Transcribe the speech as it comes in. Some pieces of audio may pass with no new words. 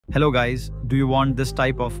Hello guys, do you want this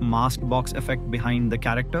type of masked box effect behind the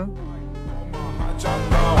character?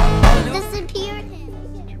 Disappeared.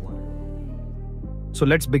 So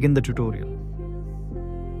let's begin the tutorial.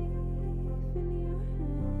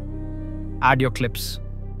 Add your clips.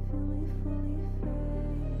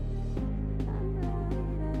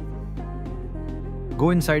 Go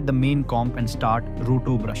inside the main comp and start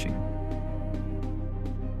roto brushing.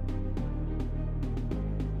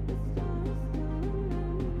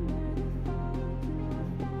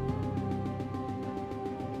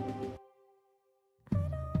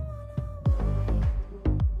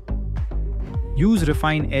 Use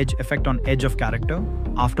refine edge effect on edge of character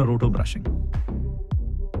after roto brushing.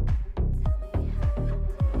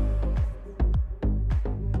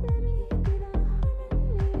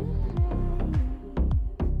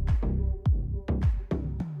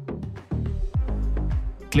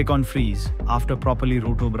 Click on freeze after properly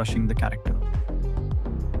roto brushing the character.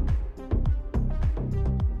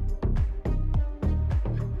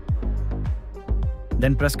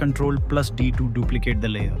 Then press Ctrl+D to duplicate the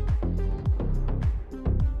layer.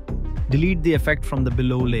 Delete the effect from the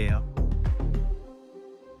below layer.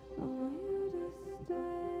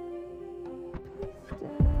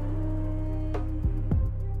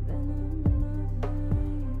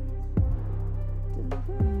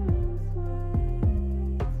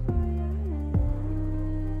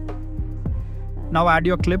 Now add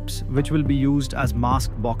your clips, which will be used as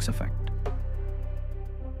masked box effect.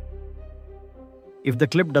 If the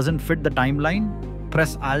clip doesn't fit the timeline,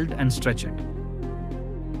 press Alt and stretch it.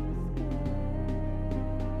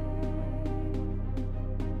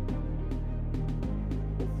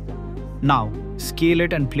 Now, scale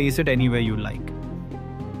it and place it anywhere you like.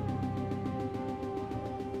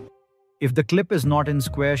 If the clip is not in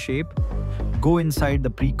square shape, go inside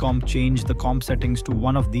the pre-comp, change the comp settings to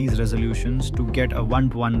one of these resolutions to get a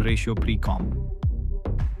 1:1 ratio pre-comp.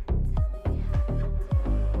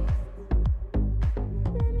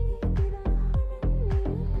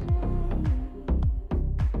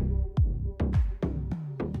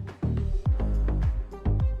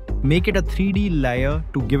 Make it a 3D layer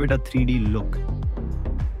to give it a 3D look.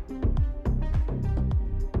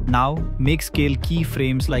 Now, make scale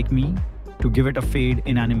keyframes like me to give it a fade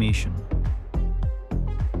in animation.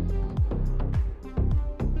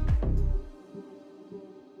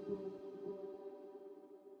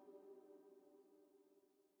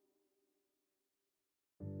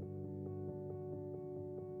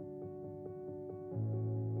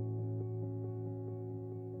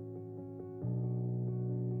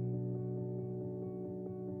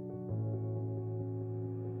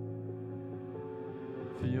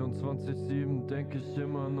 Denk ich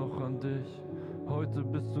immer noch an dich. Heute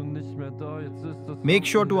bist du nicht mehr da, jetzt ist das. Make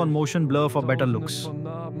sure to on motion blur for better looks. Von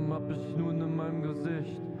Narben hab ich nun in meinem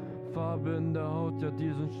Gesicht. Farbe in der Haut, ja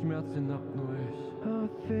diesen Schmerz, den hab nur ich. I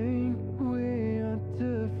think we are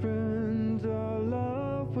different. Our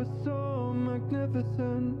love was so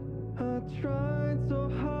magnificent. I tried so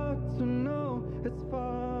hard to know if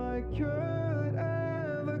I could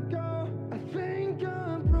ever go. I think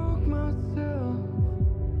I broke myself.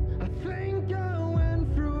 I think I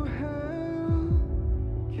went through hell.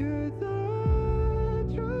 'Cause I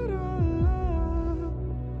tried our love.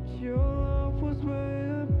 Your love was way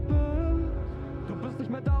above. Du bist nicht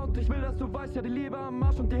mehr da und ich will, dass du weißt, ja die Liebe am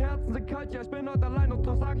Arsch und die Herzen sind kalt. Ja ich bin heute allein und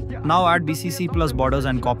doch sag ich dir. Now add BCC plus borders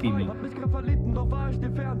and copy me. Hab mich grad verliebt und doch war ich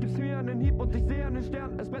dir fern. Gibst mir einen Hieb und ich sehe einen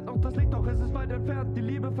Stern. Es brennt auch das Licht, doch es ist weit entfernt. Die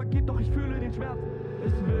Liebe vergibt, doch ich fühle den Schmerz.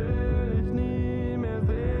 Ich will dich nie mehr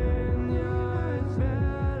sehen. Ja, ich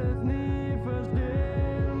werde es nie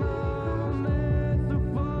verstehen. Warum willst du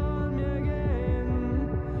von mir gehen?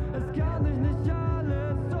 Es kann dich nicht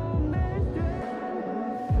alles um mich drehen.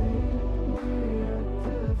 We are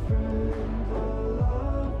different. Our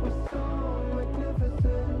love was so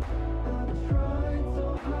magnificent. I tried so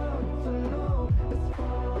hard to know if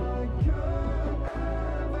I could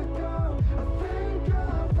ever go. I think I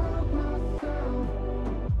broke myself.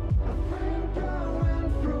 I think I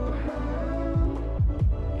went through hell.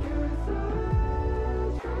 'Cause I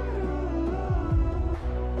tried our love,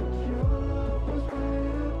 but your love was way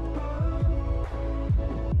above.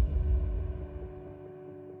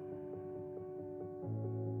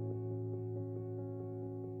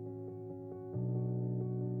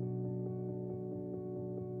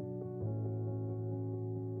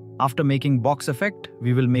 After making box effect,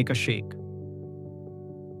 we will make a shake.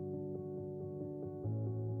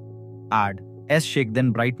 Add S shake,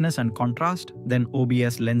 then brightness and contrast, then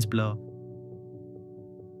OBS lens blur.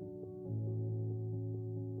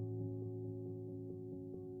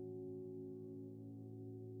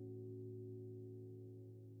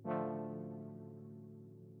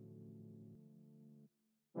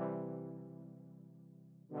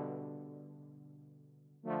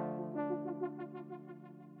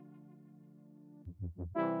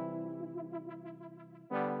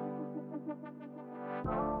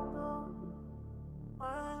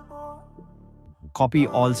 Copy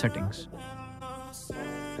all settings.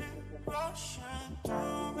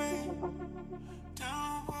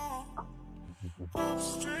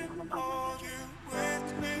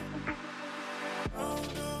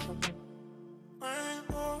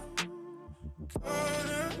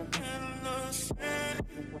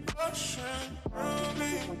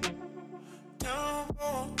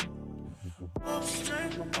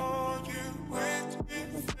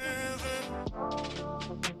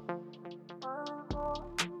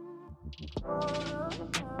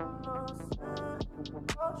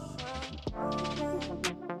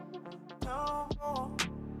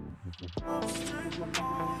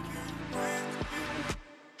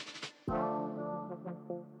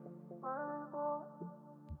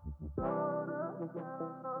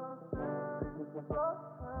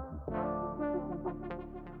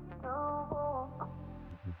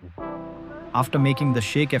 After making the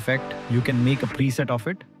shake effect, you can make a preset of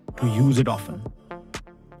it to use it often.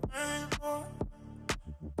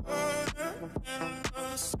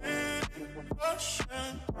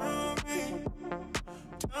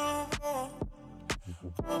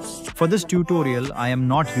 For this tutorial, I am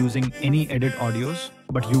not using any edit audios,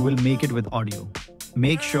 but you will make it with audio.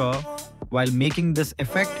 Make sure while making this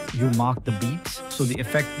effect, you mark the beats so the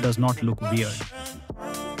effect does not look weird.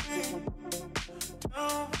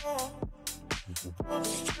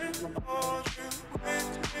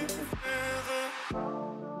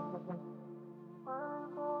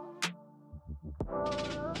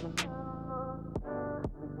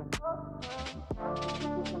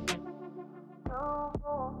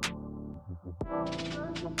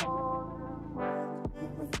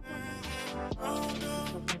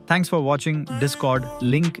 Thanks for watching. Discord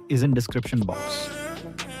link is in description box.